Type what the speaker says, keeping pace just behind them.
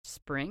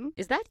Spring,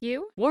 is that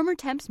you? Warmer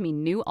temps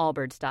mean new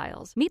Allbirds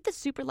styles. Meet the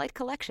Superlight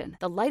Collection,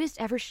 the lightest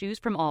ever shoes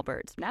from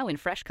Allbirds, now in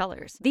fresh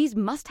colors. These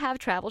must-have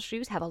travel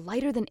shoes have a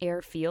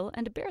lighter-than-air feel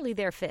and a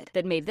barely-there fit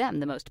that made them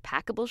the most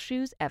packable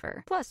shoes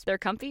ever. Plus, they're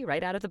comfy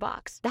right out of the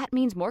box. That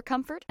means more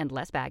comfort and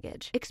less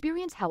baggage.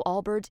 Experience how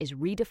Allbirds is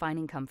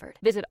redefining comfort.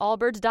 Visit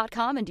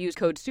allbirds.com and use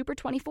code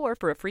SUPER24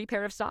 for a free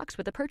pair of socks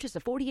with a purchase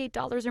of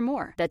 $48 or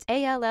more. That's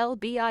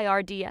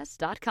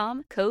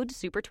ALLBIRDS.com, code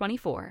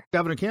SUPER24.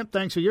 Governor Kemp,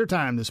 thanks for your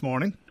time this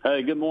morning.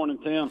 Hey, good morning,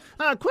 Tim.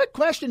 Quick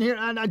question here.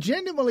 I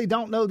genuinely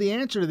don't know the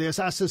answer to this.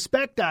 I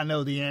suspect I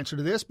know the answer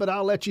to this, but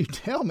I'll let you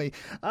tell me.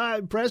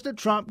 President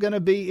Trump going to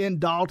be in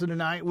Dalton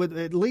tonight with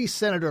at least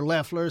Senator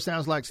Loeffler.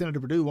 Sounds like Senator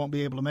Perdue won't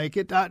be able to make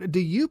it. Do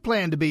you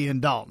plan to be in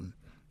Dalton?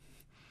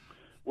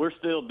 We're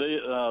still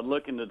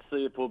looking to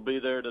see if we'll be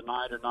there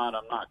tonight or not.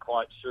 I'm not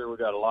quite sure. We've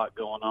got a lot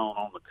going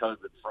on the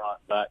COVID front,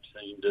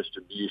 vaccine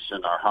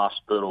distribution. Our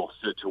hospital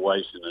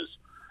situation is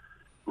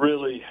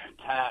really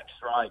taxed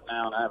right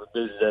now, and I have a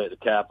busy day at the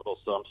Capitol,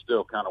 so I'm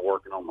still kind of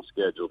working on my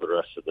schedule the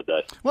rest of the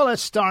day. Well,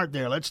 let's start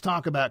there. Let's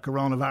talk about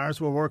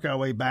coronavirus. We'll work our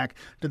way back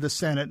to the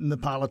Senate and the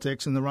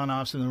politics and the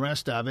runoffs and the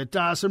rest of it.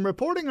 Some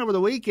reporting over the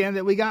weekend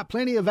that we got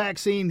plenty of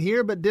vaccine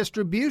here, but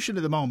distribution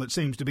at the moment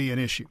seems to be an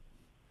issue.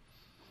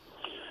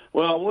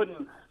 Well, I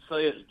wouldn't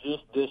say it's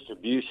just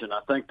distribution.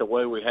 I think the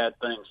way we had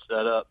things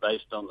set up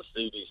based on the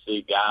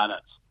CDC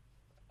guidance,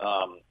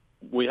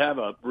 we have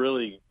a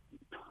really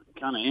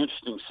kind of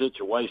interesting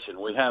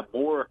situation. We have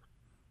more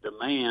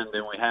demand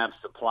than we have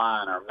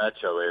supply in our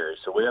metro area.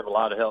 So we have a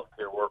lot of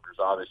healthcare workers,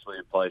 obviously,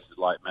 in places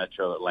like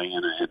Metro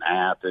Atlanta and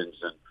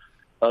Athens and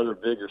other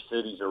bigger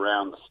cities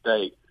around the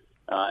state,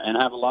 and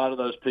have a lot of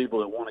those people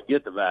that want to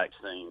get the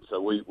vaccine.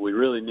 So we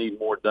really need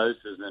more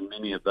doses in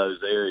many of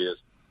those areas.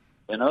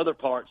 In other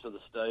parts of the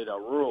state, our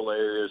rural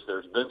areas,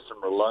 there's been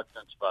some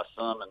reluctance by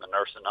some in the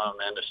nursing home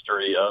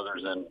industry,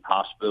 others in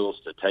hospitals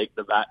to take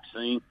the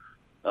vaccine.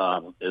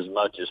 As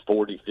much as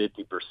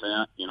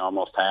 40-50%,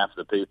 almost half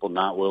the people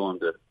not willing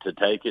to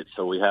take it.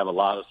 So we have a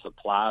lot of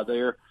supply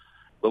there,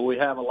 but we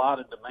have a lot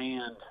of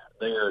demand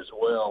there as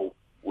well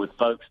with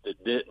folks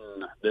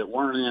that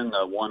weren't in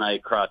the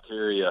 1A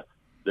criteria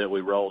that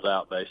we rolled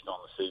out based on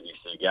the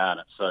CDC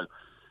guidance. So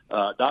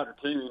Dr.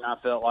 Toomey and I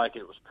felt like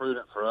it was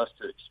prudent for us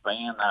to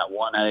expand that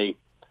 1A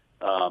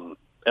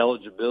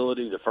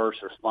eligibility, the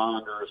first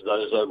responders,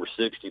 those over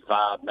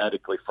 65,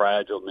 medically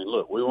fragile. I mean,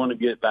 look, we want to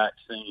get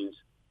vaccines.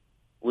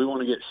 We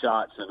want to get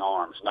shots in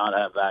arms, not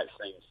have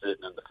vaccines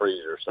sitting in the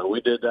freezer. So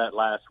we did that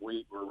last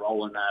week. We're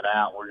rolling that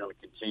out. We're going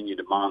to continue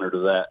to monitor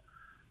that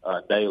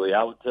daily.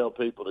 I would tell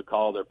people to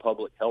call their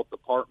public health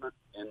department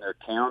in their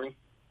county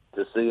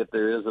to see if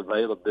there is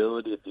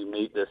availability. If you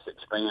meet this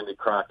expanded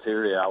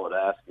criteria, I would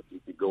ask if you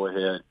could go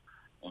ahead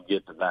and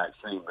get the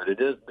vaccine. But it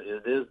is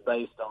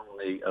based on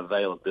the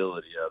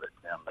availability of it.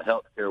 And the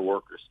healthcare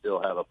workers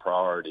still have a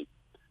priority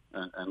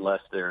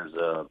unless there's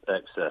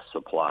excess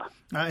supply.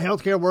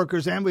 Healthcare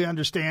workers, and we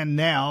understand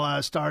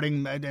now,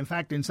 starting, in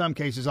fact, in some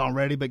cases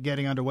already, but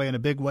getting underway in a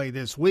big way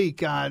this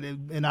week,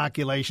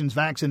 inoculations,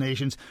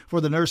 vaccinations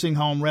for the nursing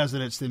home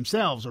residents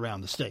themselves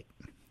around the state.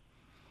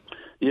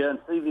 Yeah, and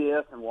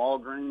CVS and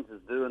Walgreens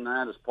is doing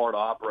that as part of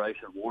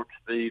Operation Warp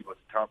Speed with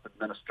the Trump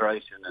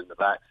administration and the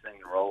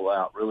vaccine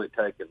rollout, really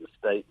taking the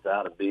states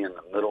out of being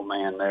the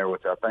middleman there,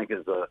 which I think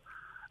is a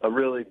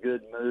really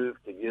good move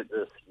to get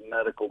this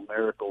medical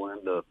miracle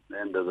into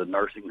the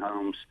nursing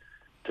homes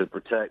to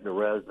protect the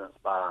residents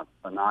by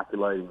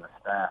inoculating the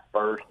staff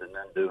first and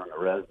then doing the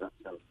residents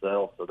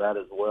themselves. So that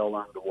is well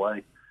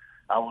underway.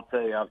 I will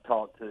tell you, I've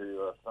talked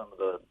to some of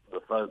the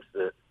folks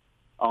that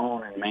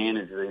own and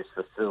manage these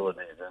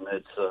facilities, and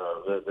it's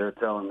they're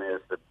telling me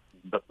it's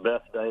the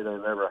best day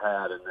they've ever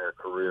had in their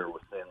career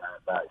with seeing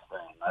that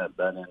vaccine.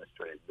 That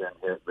industry has been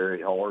hit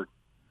very hard.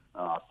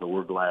 So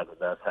we're glad that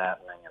that's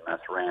happening and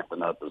that's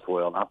ramping up as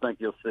well. And I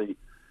think you'll see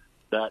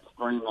that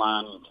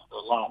streamlined a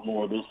lot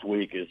more this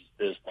week as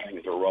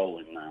things are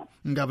rolling now.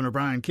 And Governor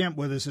Brian Kemp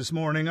with us this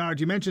morning. All right,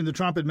 you mentioned the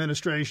Trump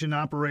administration,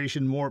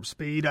 Operation Warp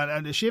Speed.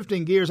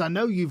 Shifting gears, I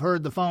know you've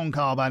heard the phone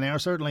call by now,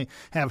 certainly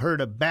have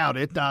heard about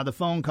it. The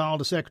phone call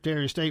to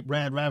Secretary of State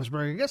Brad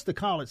Raffensperger. I guess the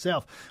call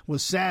itself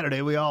was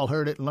Saturday. We all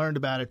heard it and learned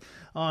about it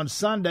on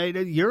Sunday.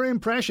 Your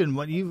impression,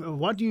 what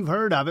you've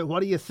heard of it, what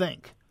do you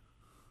think?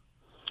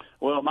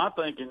 Well, my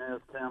thinking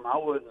is, Tim, I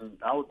would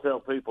tell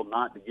people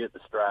not to get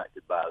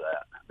distracted by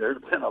that. There's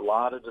been a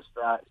lot of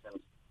distractions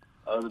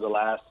over the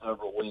last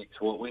several weeks.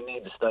 What we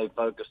need to stay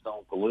focused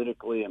on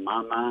politically, in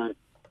my mind,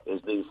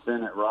 is these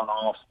Senate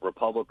runoffs.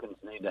 Republicans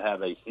need to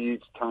have a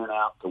huge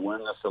turnout to win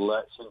this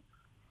election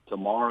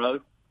tomorrow.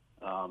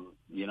 I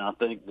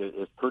think that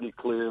it's pretty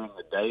clear in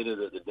the data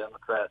that the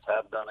Democrats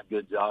have done a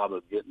good job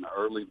of getting the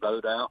early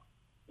vote out.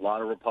 A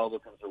lot of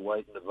Republicans are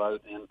waiting to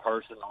vote in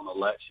person on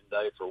Election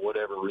Day for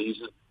whatever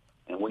reason.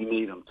 And we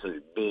need them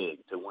to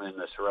win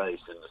this race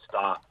and to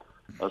stop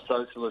a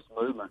socialist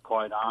movement,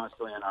 quite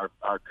honestly, in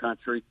our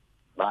country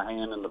by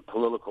handing the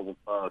political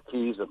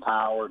keys of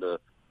power to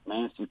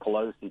Nancy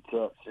Pelosi,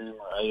 Chuck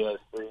Schumer, AOC,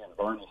 and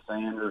Bernie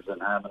Sanders,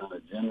 and having an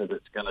agenda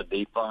that's going to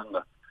defund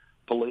the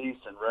police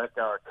and wreck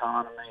our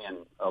economy and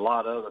a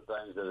lot of other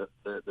things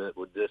that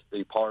would just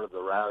be part of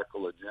the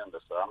radical agenda.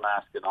 So I'm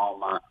asking all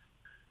my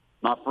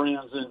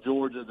friends in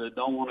Georgia that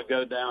don't want to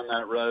go down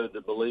that road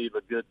to believe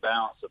a good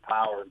balance of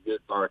power is good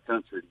for our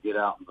country to get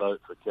out and vote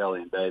for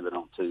Kelly and David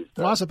on Tuesday.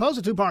 Well, I suppose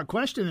a two-part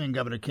question then,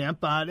 Governor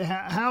Kemp.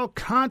 How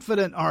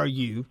confident are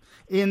you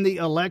in the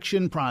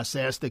election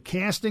process, the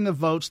casting of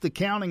votes, the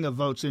counting of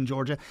votes in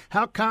Georgia?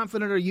 How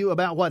confident are you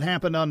about what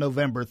happened on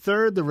November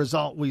 3rd, the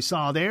result we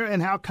saw there,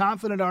 and how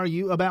confident are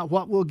you about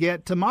what we'll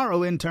get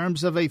tomorrow in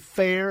terms of a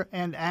fair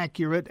and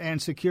accurate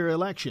and secure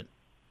election?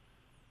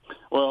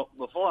 Well,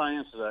 before I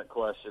answer that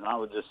question, I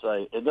would just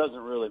say it doesn't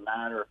really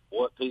matter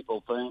what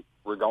people think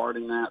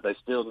regarding that. They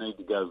still need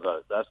to go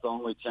vote. That's the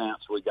only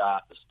chance we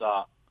got to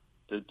stop,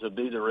 to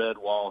be the red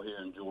wall here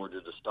in Georgia,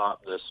 to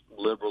stop this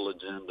liberal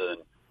agenda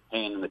and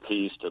handing the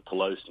keys to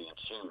Pelosi and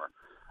Schumer.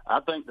 I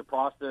think the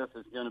process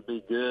is going to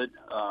be good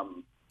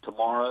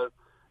tomorrow.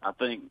 I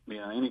think,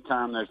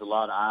 anytime there's a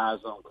lot of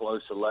eyes on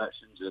close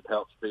elections, it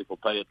helps people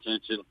pay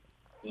attention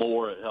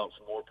more. It helps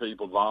more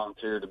people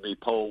volunteer to be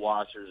poll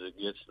watchers.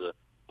 It gets the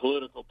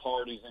political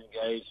parties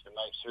engaged to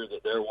make sure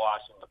that they're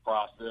watching the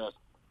process.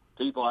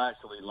 People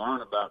actually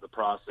learn about the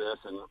process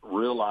and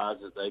realize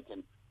that they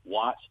can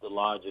watch the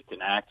logic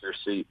and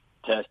accuracy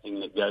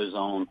testing that goes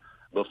on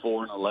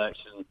before an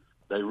election.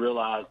 They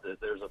realize that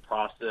there's a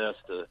process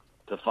to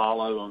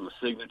follow on the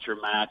signature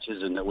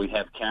matches and that we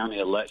have county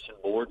election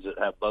boards that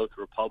have both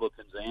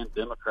Republicans and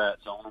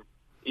Democrats on them,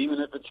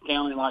 even if it's a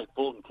county like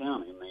Fulton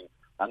County.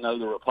 I know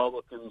the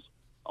Republicans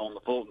on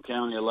the Fulton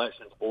County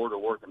Elections Board are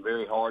working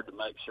very hard to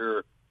make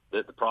sure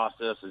that the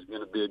process is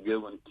going to be a good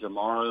one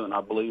tomorrow, and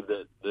I believe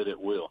that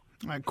it will.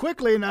 All right,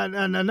 quickly, and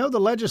I know the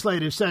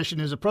legislative session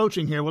is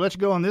approaching here. We'll let you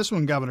go on this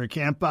one, Governor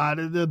Kemp.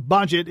 The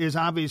budget is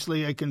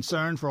obviously a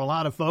concern for a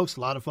lot of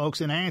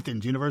folks in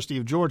Athens, University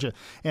of Georgia,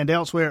 and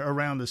elsewhere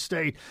around the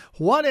state.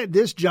 What at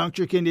this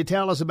juncture can you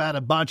tell us about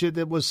a budget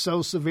that was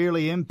so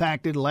severely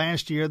impacted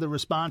last year, the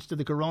response to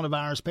the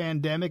coronavirus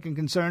pandemic, and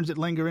concerns that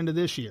linger into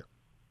this year?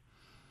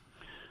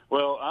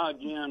 Well, I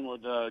again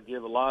would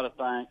give a lot of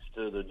thanks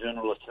to the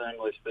General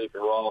Assembly, Speaker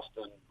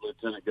Ralston,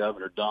 Lieutenant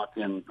Governor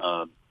Duncan,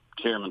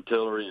 Chairman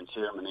Tillery, and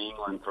Chairman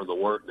England for the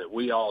work that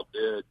we all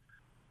did,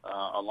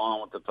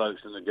 along with the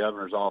folks in the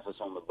governor's office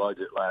on the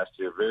budget last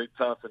year. Very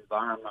tough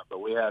environment,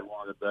 but we had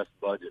one of the best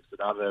budgets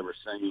that I've ever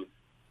seen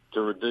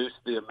to reduce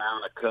the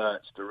amount of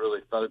cuts, to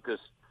really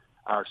focus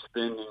our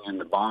spending in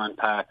the bond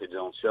package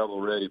on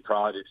shovel-ready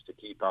projects to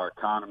keep our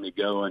economy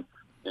going,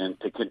 and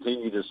to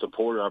continue to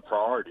support our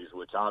priorities,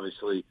 which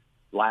obviously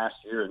last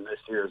year and this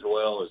year as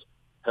well is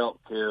health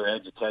care,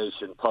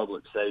 education,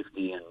 public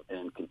safety,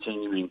 and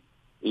continuing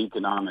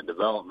economic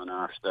development in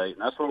our state.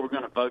 And that's what we're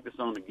going to focus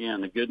on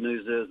again. The good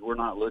news is we're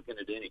not looking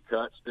at any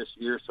cuts this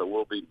year, so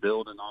we'll be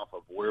building off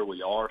of where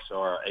we are so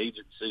our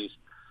agencies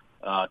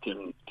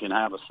can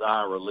have a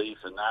sigh of relief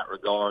in that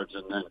regards.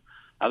 And then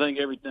I think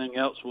everything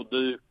else we'll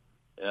do,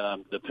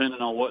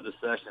 depending on what the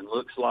session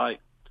looks like,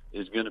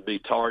 is going to be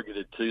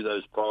targeted to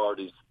those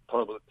priorities: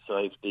 public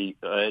safety,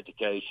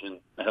 education,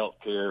 health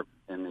care,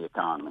 and the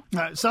economy.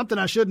 Something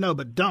I should know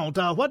but don't.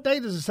 What day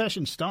does the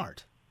session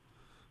start?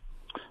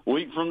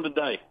 Week from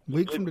today.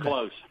 Week from today.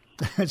 Close.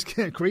 It's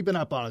creeping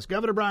up on us.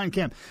 Governor Brian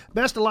Kemp,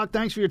 best of luck.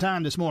 Thanks for your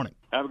time this morning.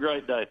 Have a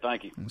great day.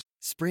 Thank you.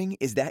 Spring,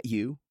 is that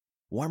you?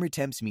 Warmer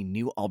temps mean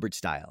new Allbirds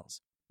styles.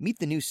 Meet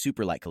the new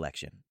Superlight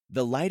collection,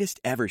 the lightest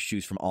ever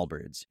shoes from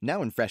Allbirds,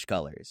 now in fresh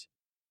colors.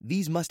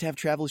 These must-have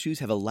travel shoes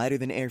have a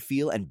lighter-than-air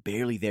feel and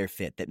barely-there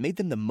fit that made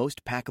them the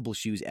most packable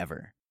shoes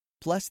ever.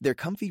 Plus, they're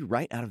comfy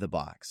right out of the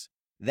box.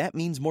 That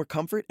means more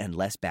comfort and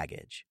less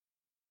baggage.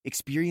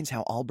 Experience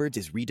how Allbirds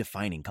is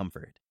redefining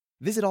comfort.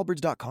 Visit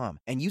allbirds.com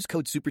and use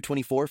code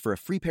SUPER24 for a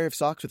free pair of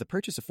socks with a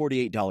purchase of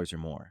 $48 or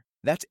more.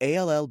 That's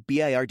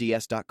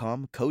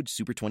ALLBIRDS.com, code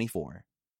SUPER24.